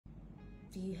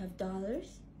Do you have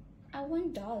dollars? I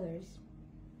want dollars.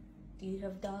 Do you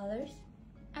have dollars?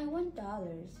 I want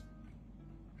dollars.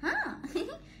 Huh?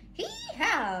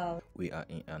 Hee-haw! We are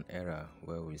in an era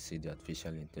where we see the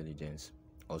artificial intelligence,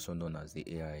 also known as the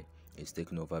AI, is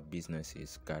taking over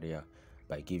businesses, career,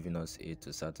 by giving us aid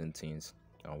to certain things.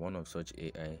 And one of such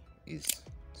AI is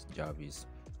Jarvis.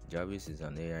 Jarvis is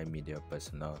an AI media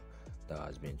personnel that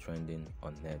has been trending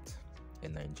on net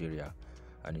in Nigeria.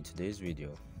 And in today's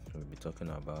video, we'll be talking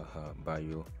about her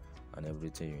bio and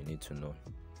everything you need to know.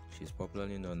 She's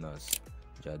popularly known as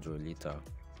Jadrolita,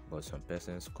 but some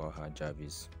persons call her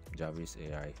Jarvis, Jarvis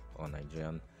AI, or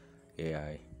Nigerian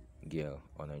AI girl,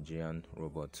 or Nigerian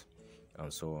robot,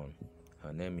 and so on.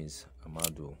 Her name is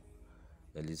Amadu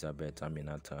Elizabeth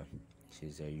Aminata.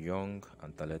 She's a young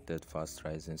and talented fast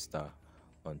rising star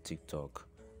on TikTok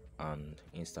and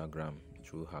Instagram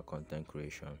through her content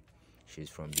creation. She's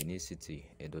from Benin City,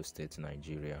 Edo State,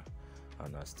 Nigeria,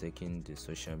 and has taken the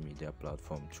social media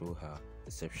platform through her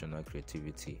exceptional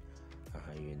creativity and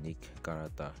her unique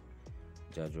character.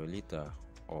 Jadrolita,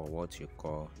 or what you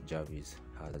call Jarvis,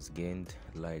 has gained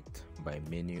light by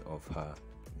many of her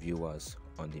viewers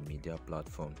on the media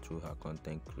platform through her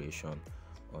content creation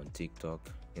on TikTok,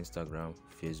 Instagram,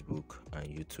 Facebook, and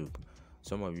YouTube.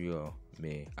 Some of you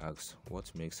may ask what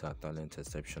makes her talent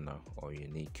exceptional or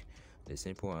unique. The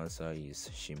simple answer is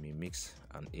she mimics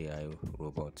an AI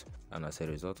robot, and as a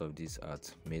result of this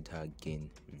art made her gain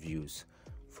views,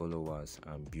 followers,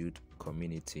 and build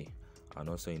community. And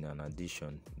also, in an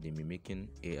addition, the mimicking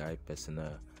AI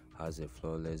personnel has a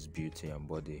flawless beauty and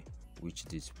body which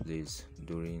displays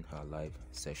during her live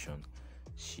session.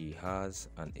 She has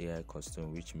an AI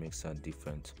costume which makes her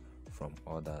different from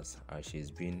others, as she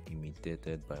is being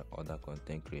imitated by other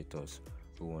content creators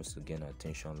who wants to gain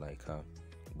attention like her.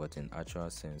 But in actual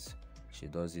sense, she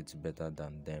does it better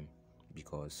than them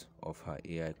because of her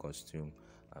AI costume,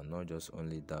 and not just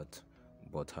only that,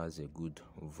 but has a good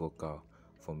vocal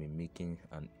for mimicking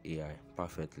an AI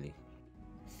perfectly.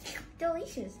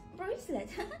 Delicious bracelet.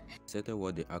 Stated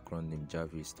what the acronym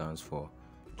Jarvis stands for: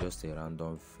 just a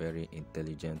random, very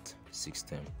intelligent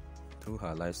system. Through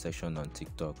her live session on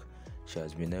TikTok, she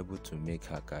has been able to make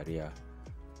her career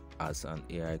as an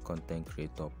AI content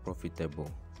creator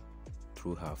profitable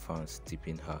through her fans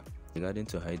tipping her. Regarding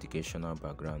to her educational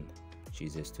background, she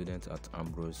is a student at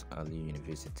Ambrose Ali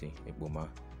University, Eboma.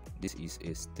 This is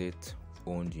a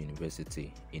state-owned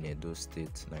university in Edo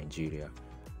State, Nigeria,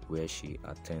 where she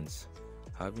attends.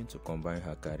 Having to combine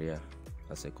her career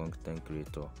as a content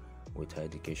creator with her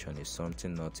education is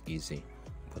something not easy,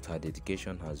 but her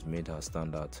dedication has made her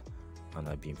stand out and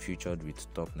have been featured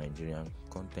with top Nigerian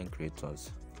content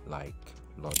creators like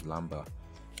Lord Lamba,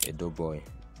 Edo Boy,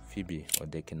 Phoebe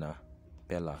Odekina,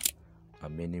 Peller,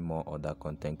 and many more other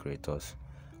content creators.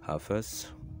 Her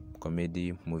first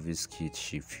comedy movie skit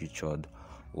she featured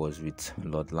was with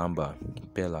Lord Lamba,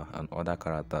 Peller, and other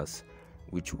characters,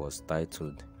 which was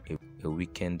titled A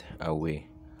Weekend Away,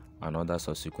 and other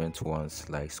subsequent ones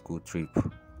like School Trip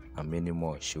and many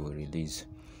more she will release.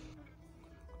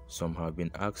 Some have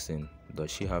been asking,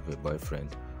 does she have a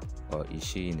boyfriend or is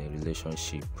she in a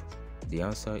relationship? The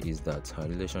answer is that her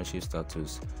relationship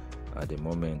status at the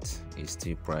moment is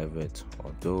still private,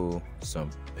 although some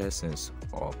persons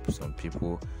or some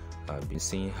people have been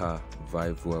seeing her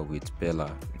vibe well with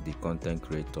Peller, the content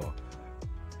creator,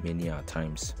 many a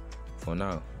times. For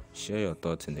now, share your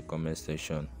thoughts in the comment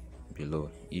section below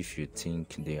if you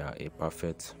think they are a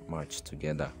perfect match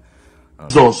together.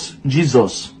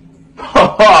 Jesus.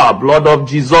 Blood of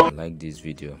Jesus. Like this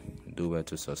video, do well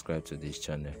to subscribe to this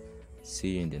channel.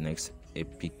 See you in the next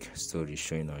epic story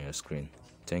showing on your screen.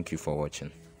 Thank you for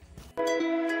watching.